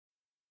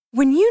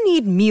When you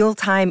need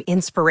mealtime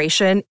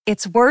inspiration,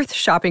 it's worth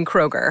shopping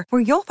Kroger,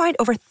 where you'll find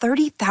over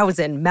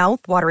 30,000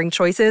 mouth-watering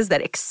choices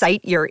that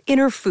excite your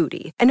inner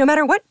foodie. And no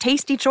matter what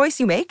tasty choice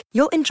you make,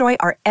 you'll enjoy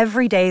our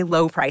everyday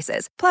low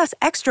prices, plus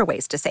extra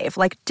ways to save,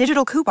 like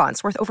digital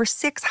coupons worth over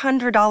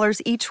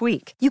 $600 each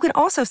week. You can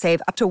also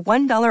save up to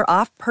 $1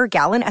 off per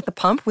gallon at the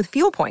pump with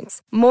fuel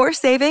points. More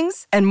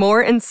savings and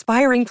more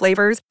inspiring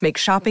flavors make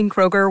shopping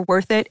Kroger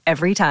worth it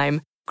every time.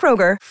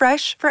 Kroger,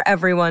 fresh for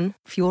everyone.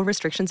 Fuel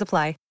restrictions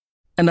apply.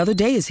 Another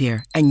day is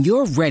here, and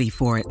you're ready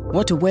for it.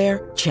 What to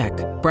wear? Check.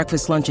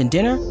 Breakfast, lunch, and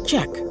dinner?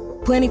 Check.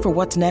 Planning for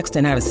what's next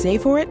and how to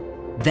save for it?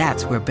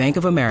 That's where Bank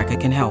of America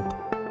can help.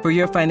 For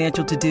your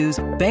financial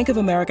to-dos, Bank of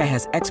America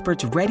has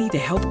experts ready to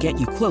help get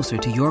you closer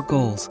to your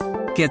goals.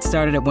 Get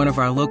started at one of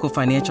our local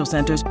financial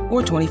centers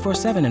or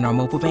 24/7 in our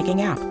mobile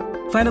banking app.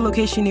 Find a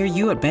location near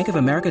you at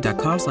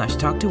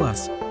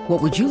bankofamerica.com/talktous.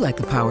 What would you like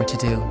the power to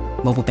do?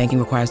 Mobile banking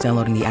requires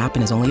downloading the app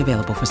and is only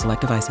available for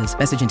select devices.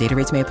 Message and data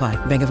rates may apply.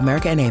 Bank of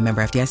America N.A.,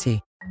 member FDIC.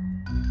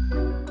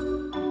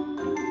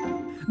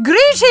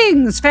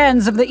 Greetings,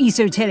 fans of the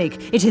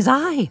esoteric. It is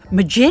I,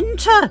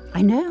 Magenta,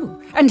 I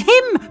know, and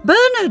him,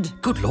 Bernard.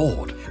 Good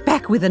Lord.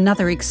 Back with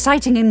another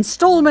exciting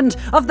installment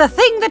of the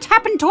thing that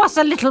happened to us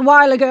a little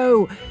while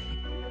ago.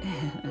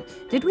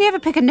 Did we ever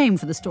pick a name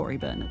for the story,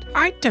 Bernard?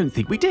 I don't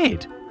think we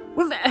did.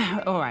 Well,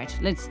 all right,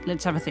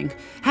 let's have a think.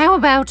 How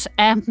about,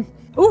 how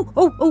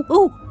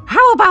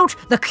about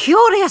the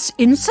curious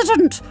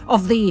incident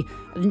of the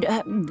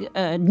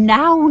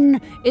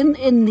noun in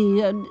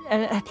the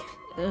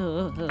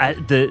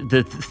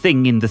The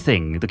thing in the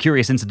thing. The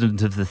curious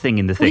incident of the thing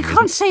in the thing. You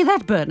can't say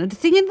that, Bernard.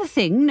 Thing in the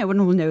thing. No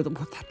one will know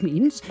what that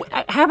means.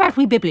 How about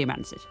we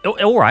bibliomance it?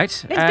 All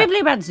right. Let's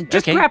bibliomance it.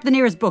 Just okay. grab the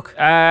nearest book.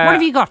 What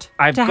have you got?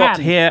 I've to got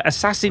hand? here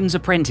Assassin's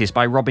Apprentice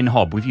by Robin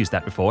Hobb. We've used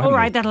that before. All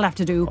right, we? that'll have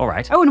to do. All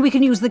right. Oh, and we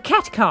can use the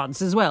cat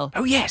cards as well.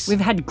 Oh, yes.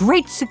 We've had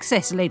great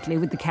success lately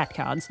with the cat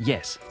cards.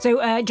 Yes.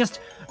 So just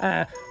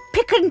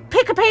pick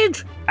a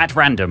page. At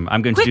random,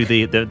 I'm going Quick.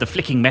 to do the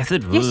flicking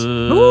method. Yes.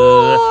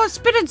 Oh,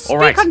 Spirit, speak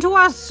right. unto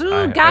us.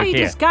 Guide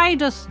okay. us,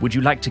 guide us. Would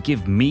you like to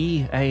give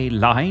me a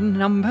line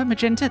number,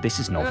 Magenta? This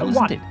is novel,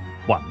 isn't one. it?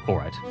 One. All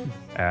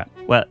right.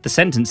 Well, the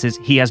sentence is,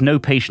 he has no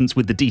patience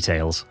with the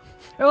details.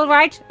 All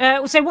right.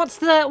 So what's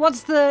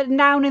the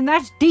noun in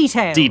that?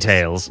 Details.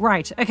 Details.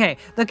 Right. Okay.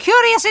 The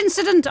curious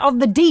incident of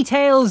the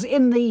details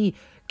in the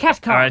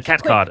cat card. All right,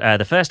 cat card.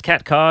 The first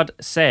cat card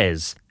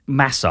says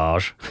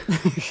massage.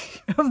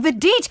 Of the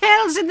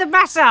details in the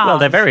massage. Well,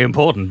 they're very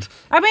important.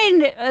 I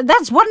mean,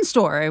 that's one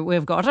story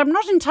we've got. I'm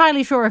not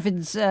entirely sure if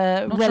it's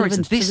relevant sure it's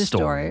to this this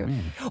story. story.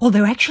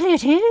 Although actually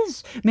it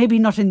is. Maybe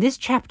not in this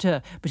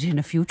chapter, but in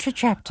a future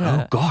chapter.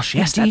 Oh, gosh,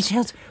 yes, The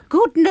details.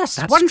 Goodness,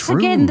 that's once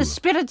again, the true.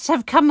 spirits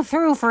have come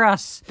through for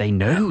us. They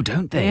know,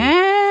 don't they?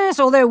 Yes,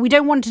 although we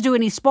don't want to do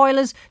any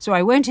spoilers, so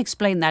I won't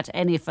explain that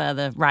any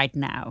further right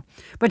now.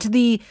 But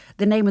the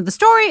name of the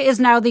story is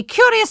now The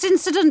Curious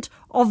Incident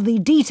of the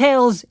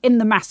Details in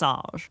the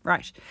Massage.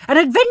 Right. An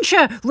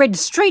adventure read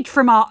straight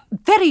from our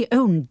very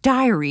own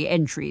diary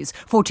entries,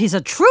 for 'tis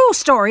a true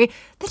story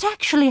that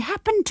actually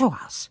happened to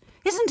us.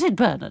 Isn't it,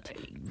 Bernard?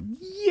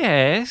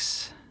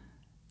 Yes.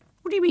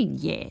 What do you mean,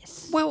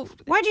 yes? Well,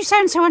 Why do you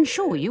sound so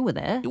unsure? You were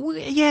there.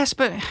 yes,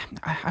 but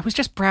I was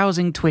just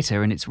browsing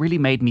Twitter and it's really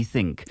made me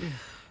think.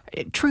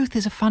 Truth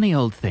is a funny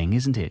old thing,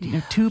 isn't it? You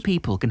know, two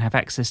people can have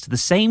access to the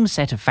same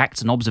set of facts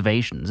and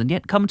observations and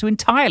yet come to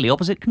entirely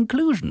opposite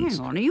conclusions.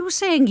 Hang on, are you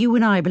saying you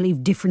and I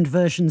believe different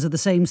versions of the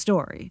same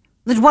story?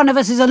 That one of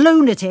us is a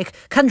lunatic,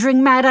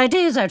 conjuring mad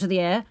ideas out of the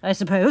air, I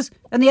suppose,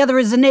 and the other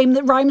is a name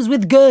that rhymes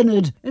with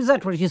Gernard. Is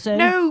that what you're saying?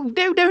 No,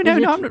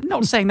 I'm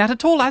not saying that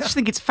at all. I just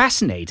think it's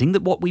fascinating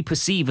that what we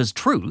perceive as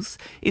truth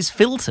is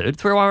filtered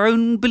through our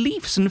own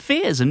beliefs and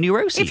fears and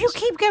neuroses. If you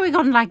keep going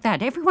on like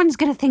that, everyone's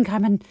going to think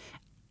I'm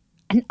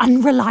an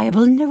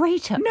unreliable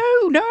narrator.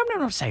 No, I'm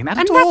not saying that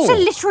And at all. that's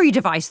a literary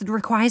device that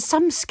requires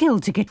some skill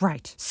to get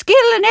right. Skill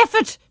and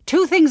effort!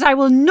 Two things I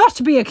will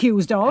not be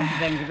accused of.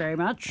 Thank you very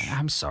much.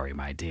 I'm sorry,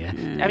 my dear.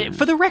 I mean,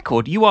 for the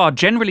record, you are,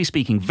 generally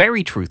speaking,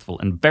 very truthful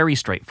and very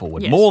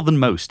straightforward. Yes. More than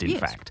most, in Yes.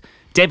 fact.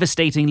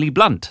 Devastatingly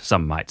blunt,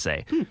 some might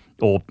say.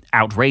 Or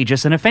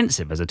outrageous and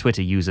offensive, as a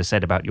Twitter user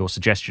said about your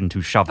suggestion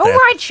to shove All their...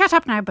 right, shut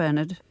up now,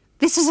 Bernard.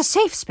 This is a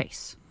safe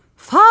space.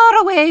 Far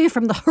away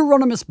from the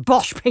Hieronymus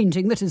Bosch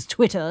painting that is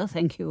Twitter,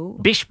 thank you.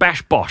 Bish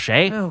bash bosh,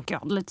 eh? Oh,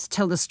 God, let's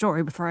tell the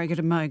story before I get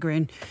a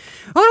migraine.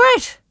 All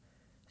right.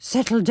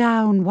 Settle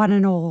down, one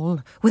and all,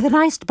 with an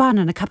iced bun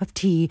and a cup of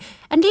tea,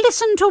 and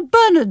listen to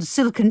Bernard's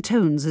silken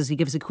tones as he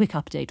gives a quick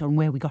update on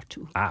where we got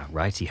to. Ah,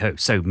 righty-ho.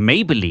 So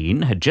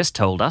Maybelline had just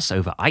told us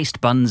over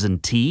iced buns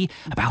and tea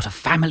about a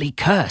family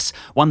curse,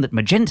 one that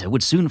Magenta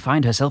would soon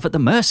find herself at the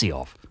mercy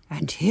of.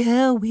 And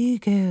here we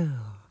go.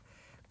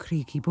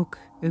 Creaky book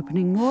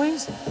opening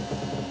noise,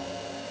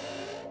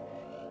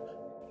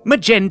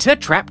 Magenta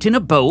trapped in a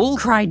bowl?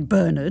 cried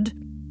Bernard.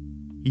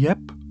 Yep,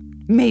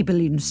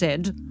 Maybelline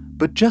said.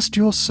 but just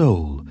your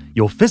soul.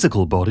 Your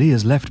physical body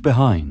is left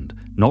behind.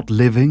 Not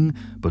living,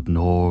 but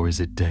nor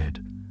is it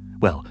dead.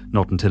 Well,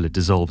 not until it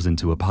dissolves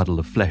into a puddle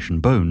of flesh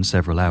and bone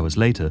several hours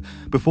later,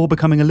 before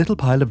becoming a little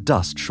pile of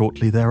dust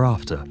shortly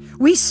thereafter.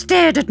 We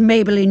stared at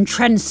Maybelline,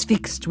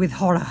 transfixed with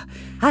horror.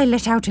 I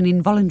let out an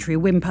involuntary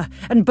whimper,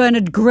 and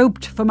Bernard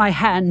groped for my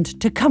hand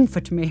to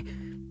comfort me.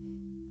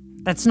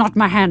 "That's not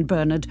my hand,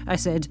 Bernard," I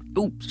said.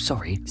 Oh,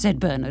 sorry, said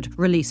Bernard,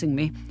 releasing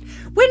me.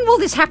 "When will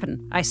this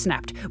happen?" I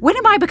snapped. "When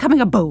am I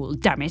becoming a bowl,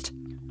 damn it?"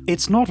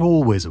 It's not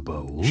always a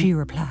bowl. She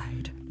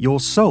replied. Your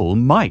soul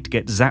might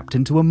get zapped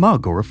into a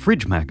mug or a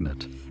fridge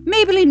magnet.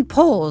 Maybelline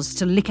paused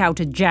to lick out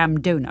a jam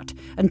donut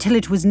until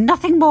it was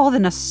nothing more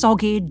than a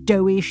soggy,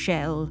 doughy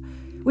shell,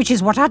 which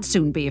is what I'd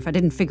soon be if I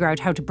didn't figure out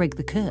how to break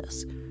the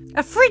curse.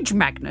 "A fridge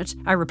magnet,"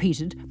 I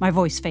repeated, my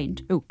voice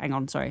faint. Oh, hang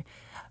on, sorry.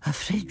 "A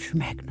fridge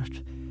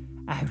magnet,"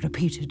 I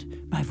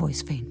repeated, my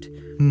voice faint.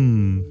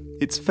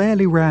 It's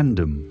fairly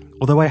random,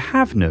 although I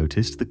have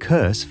noticed the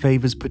curse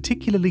favours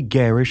particularly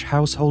garish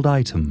household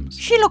items.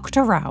 She looked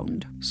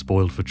around.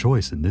 Spoiled for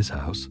choice in this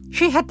house.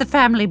 She had the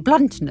family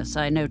bluntness,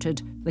 I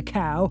noted. The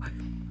cow.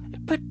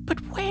 But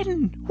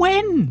when?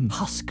 When?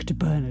 Husked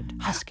Bernard.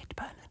 Husked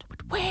Bernard.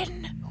 But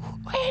when?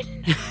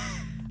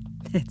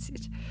 That's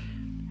it.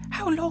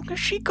 How long has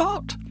she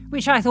got?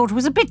 Which I thought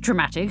was a bit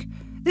dramatic.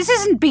 "This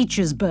isn't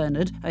Beecher's,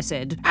 Bernard," I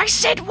said. I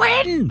said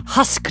when?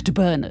 Husked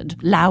Bernard,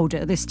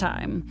 louder this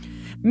time.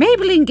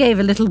 Maybelline gave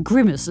a little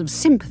grimace of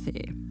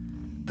sympathy.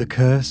 The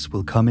curse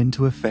will come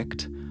into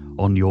effect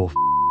on your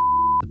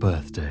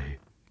birthday.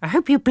 I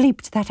hope you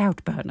bleeped that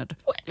out, Bernard.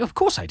 Well, of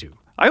course I do.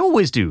 I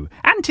always do.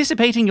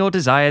 Anticipating your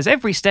desires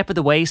every step of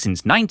the way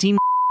since 19...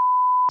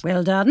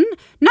 Well done.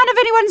 None of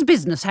anyone's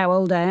business how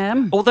old I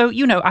am. Although,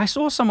 I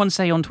saw someone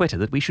say on Twitter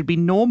that we should be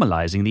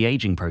normalising the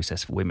ageing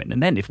process for women,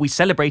 and then if we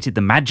celebrated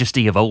the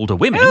majesty of older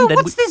women... Oh, then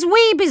what's this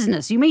we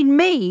business? You mean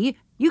me?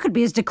 You could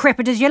be as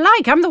decrepit as you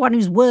like. I'm the one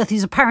whose worth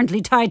is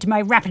apparently tied to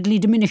my rapidly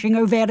diminishing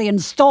ovarian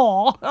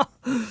store.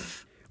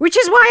 Which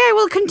is why I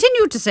will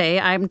continue to say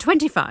I'm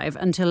 25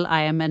 until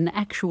I am an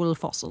actual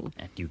fossil.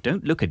 And you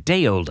don't look a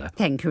day older.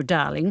 Thank you,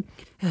 darling.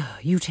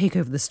 You take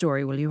over the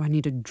story, will you? I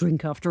need a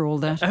drink after all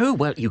that. Oh,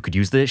 well, you could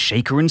use the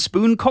Shaker and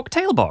Spoon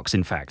cocktail box,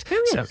 in fact.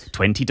 Oh, yes. So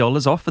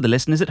 $20 off for the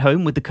listeners at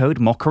home with the code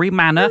Mockery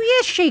Manor.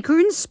 Oh, yes,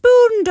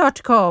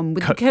 shakerandspoon.com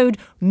with the code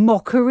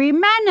Mockery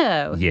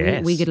Manor.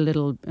 Yes. We get a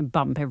little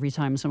bump every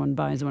time someone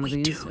buys one of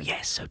We these. do,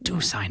 yes, so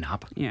do sign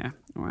up. Yeah,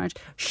 all right.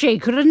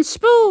 Shaker and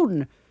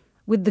Spoon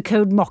with the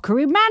code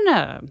Mockery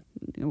Manor.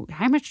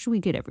 How much do we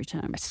get every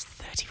time? It's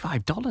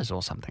 $35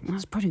 or something.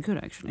 That's pretty good,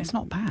 actually. It's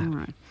not bad. All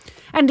right.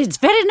 And it's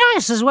very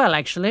nice as well,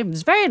 actually.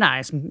 It's very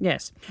nice,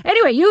 yes.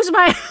 Anyway, use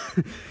my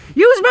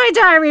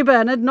diary,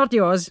 Bernard, not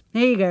yours.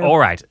 Here you go. All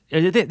right.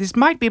 This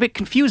might be a bit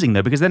confusing,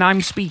 though, because then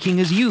I'm speaking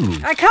as you.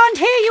 I can't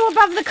hear you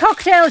above the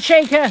cocktail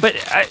shaker. But,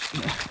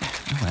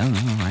 well,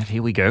 all right,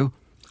 here we go.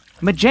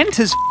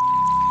 Magenta's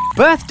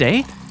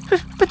birthday?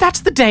 But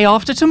that's the day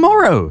after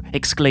tomorrow,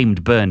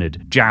 exclaimed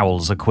Bernard,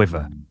 jowls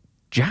a-quiver.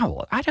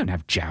 Jowl? I don't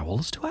have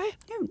jowls, do I?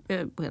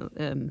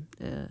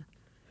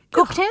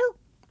 Cocktail?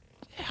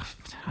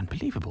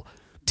 Unbelievable.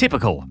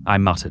 Typical, I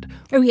muttered.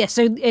 Oh, yes,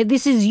 so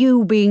this is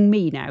you being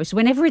me now. So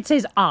whenever it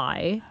says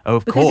I, Oh,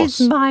 of because course.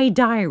 it's my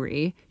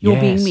diary, you're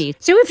Yes. being me.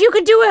 So if you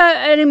could do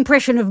an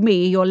impression of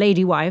me, your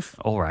lady wife,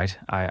 All right,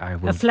 I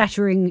will. a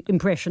flattering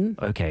impression,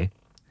 Okay,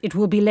 it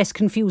will be less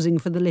confusing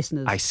for the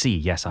listeners. I see.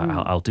 Yes,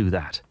 I'll do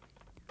that.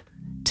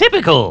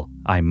 Typical,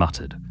 I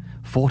muttered.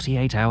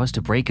 48 hours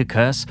to break a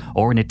curse,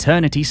 or an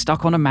eternity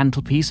stuck on a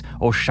mantelpiece,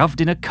 or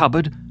shoved in a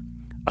cupboard.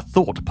 A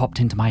thought popped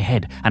into my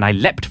head, and I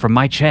leapt from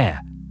my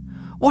chair.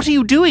 What are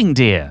you doing,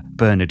 dear?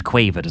 Bernard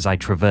quavered as I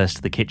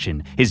traversed the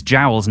kitchen, his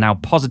jowls now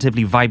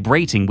positively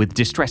vibrating with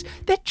distress.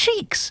 They're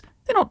cheeks.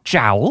 They're not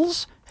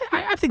jowls.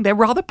 I think they're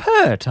rather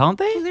pert, aren't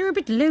they? They're a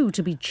bit low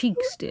to be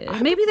cheeks, dear.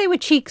 Maybe they were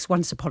cheeks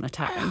once upon a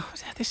time.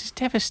 This is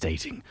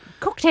devastating.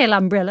 Cocktail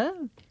umbrella.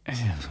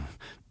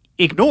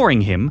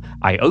 Ignoring him,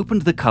 I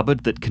opened the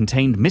cupboard that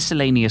contained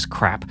miscellaneous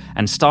crap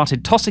and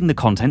started tossing the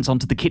contents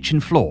onto the kitchen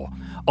floor.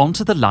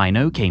 Onto the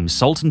lino came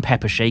salt and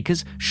pepper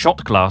shakers,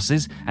 shot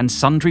glasses, and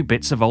sundry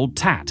bits of old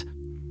tat.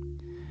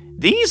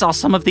 These are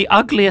some of the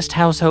ugliest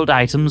household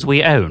items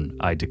we own,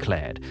 I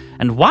declared,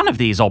 and one of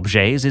these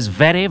objets is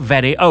very,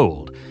 very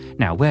old.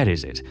 Now, where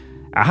is it?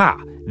 Aha,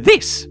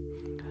 this!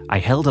 I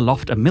held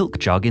aloft a milk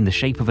jug in the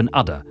shape of an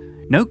udder.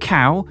 No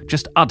cow,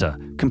 just udder,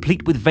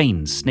 complete with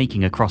veins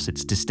snaking across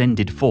its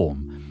distended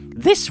form.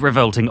 This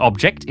revolting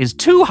object is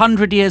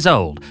 200 years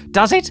old.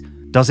 Does it?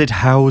 Does it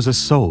house a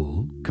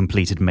soul?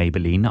 Completed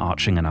Maybelline,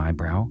 arching an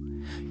eyebrow.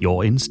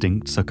 Your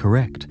instincts are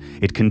correct.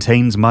 It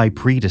contains my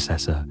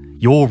predecessor,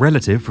 your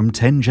relative from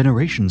 10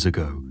 generations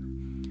ago.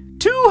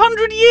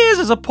 200 years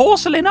as a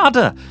porcelain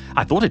udder!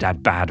 I thought it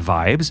had bad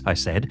vibes, I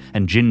said,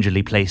 and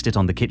gingerly placed it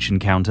on the kitchen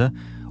counter.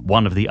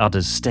 One of the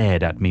udders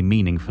stared at me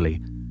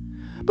meaningfully.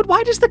 But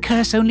why does the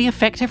curse only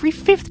affect every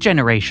 5th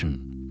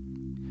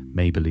generation?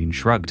 Maybelline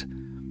shrugged.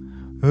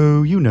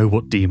 Oh, you know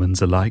what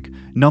demons are like.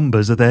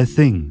 Numbers are their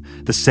thing.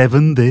 The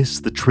 7 this,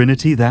 the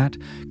Trinity that.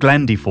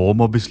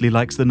 Glandiform obviously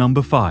likes the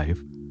number 5.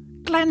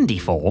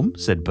 Glandiform,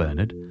 said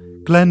Bernard.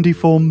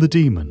 Glandiform the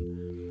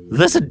demon.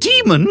 There's a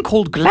demon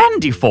called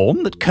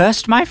Glandiform that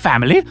cursed my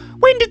family.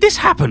 When did this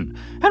happen?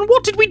 And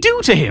what did we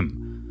do to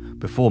him?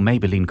 Before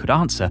Maybelline could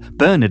answer,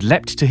 Bernard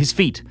leapt to his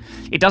feet.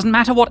 It doesn't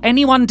matter what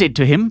anyone did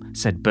to him,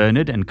 said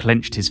Bernard and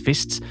clenched his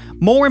fists.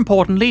 More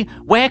importantly,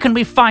 where can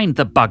we find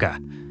the bugger?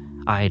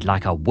 I'd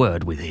like a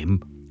word with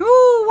him.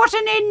 Ooh, what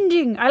an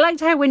ending! I liked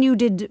how when you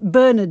did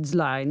Bernard's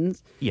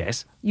lines,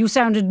 Yes. you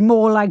sounded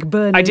more like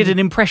Bernard. I did an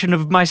impression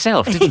of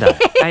myself, didn't I?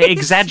 I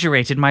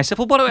exaggerated myself.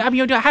 Well, I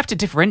mean, I have to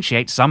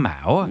differentiate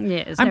somehow.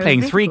 Yes, I'm no,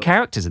 playing it's 3 difficult.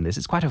 characters in this.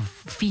 It's quite a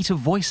feat of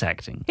voice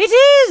acting. It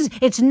is!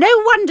 It's no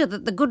wonder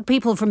that the good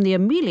people from the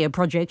Amelia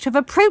Project have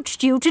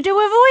approached you to do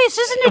a voice,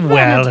 isn't it,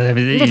 Well, Bernard?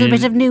 Little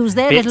bit of news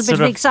there, little bit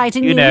of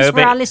exciting news for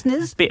our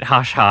listeners. Bit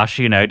hush-hush,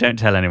 don't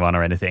tell anyone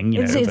or anything.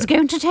 It's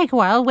going to take a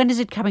while. When is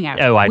it coming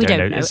out? Oh, I we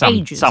don't know.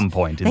 Ages. Some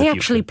point in the They future.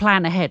 actually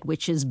plan ahead,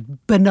 which is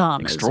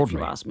bananas, if you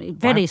Extraordinary. ask me.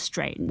 Very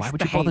strange. Why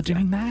would you bother behaviour.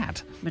 doing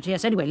that? But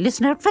yes, anyway,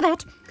 listen out for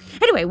that.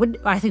 Anyway,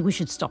 I think we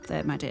should stop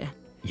there, my dear.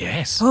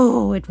 Yes.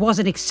 Oh, it was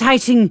an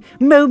exciting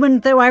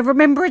moment, though I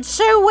remember it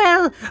so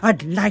well.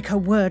 I'd like a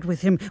word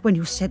with him when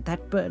you said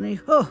that, Bernie.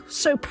 Oh,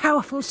 so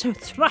powerful, so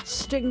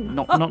thrusting.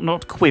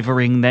 Not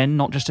quivering then,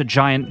 not just a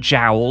giant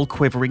jowl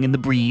quivering in the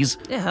breeze.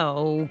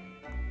 Oh,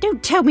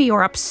 don't tell me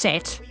you're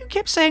upset. You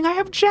kept saying I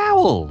have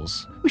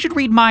jowls. We should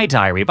read my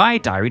diary. My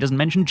diary doesn't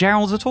mention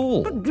jowls at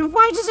all.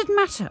 Why does it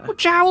matter? Well,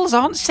 jowls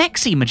aren't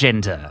sexy,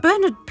 Magenta.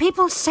 Bernard,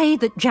 people say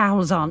that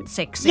jowls aren't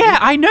sexy. Yeah,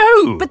 I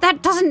know. But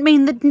that doesn't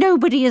mean that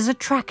nobody is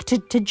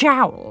attracted to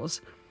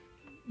jowls.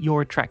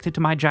 You're attracted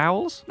to my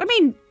jowls? I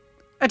mean,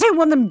 I don't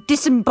want them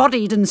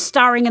disembodied and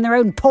starring in their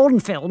own porn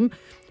film,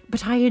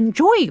 but I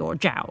enjoy your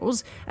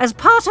jowls as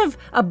part of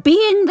a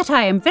being that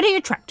I am very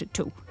attracted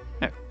to.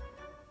 Oh.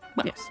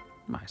 Well, Yes.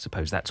 I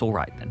suppose that's all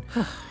right then.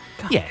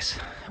 Yes.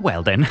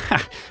 Well then,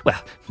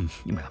 well,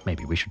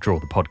 maybe we should draw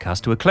the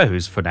podcast to a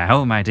close for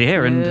now, my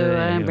dear. And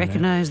I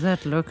recognise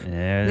that look.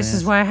 Yes. This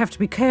is why I have to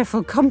be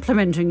careful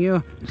complimenting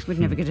you. We'd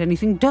never get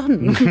anything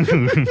done.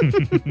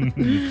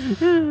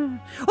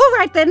 All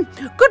right then.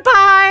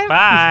 Goodbye.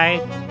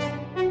 Bye.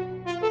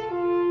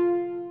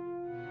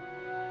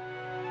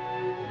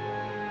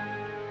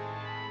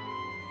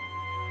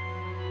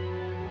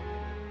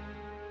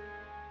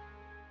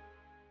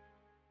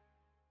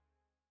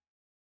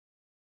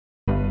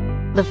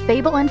 The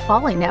Fable and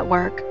Folly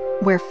Network,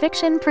 where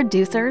fiction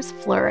producers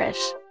flourish.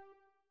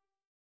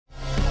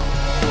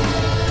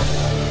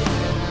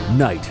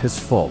 Night has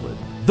fallen,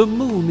 the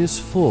moon is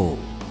full,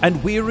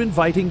 and we're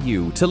inviting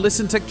you to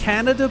listen to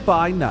Canada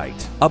by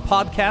Night, a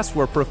podcast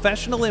where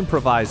professional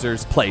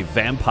improvisers play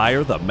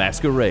Vampire the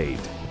Masquerade.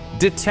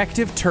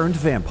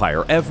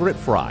 Detective-turned-vampire Everett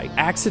Fry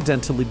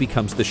accidentally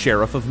becomes the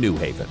sheriff of New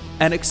Haven,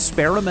 an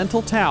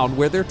experimental town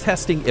where they're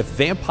testing if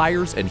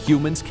vampires and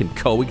humans can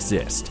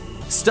coexist.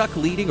 Stuck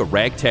leading a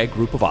ragtag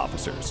group of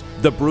officers,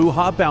 the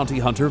Brujah bounty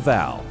hunter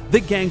Val, the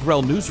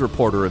Gangrel news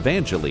reporter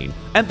Evangeline,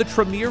 and the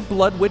Tremere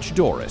blood witch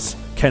Doris.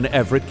 Can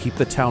Everett keep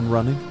the town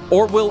running?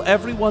 Or will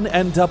everyone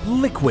end up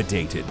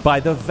liquidated by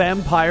the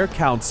Vampire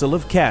Council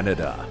of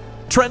Canada?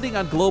 Trending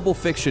on global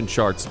fiction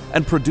charts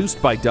and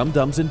produced by Dum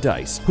Dums and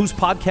Dice, whose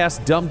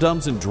podcast Dum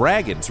Dums and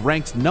Dragons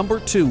ranked number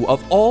 2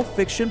 of all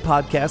fiction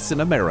podcasts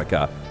in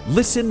America.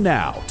 Listen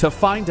now to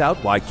find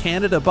out why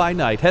Canada by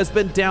Night has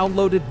been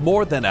downloaded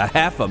more than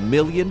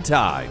 500,000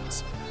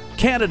 times.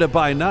 Canada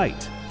by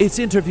Night. It's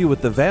Interview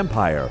with the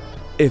Vampire,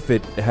 if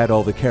it had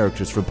all the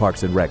characters from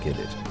Parks and Rec in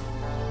it.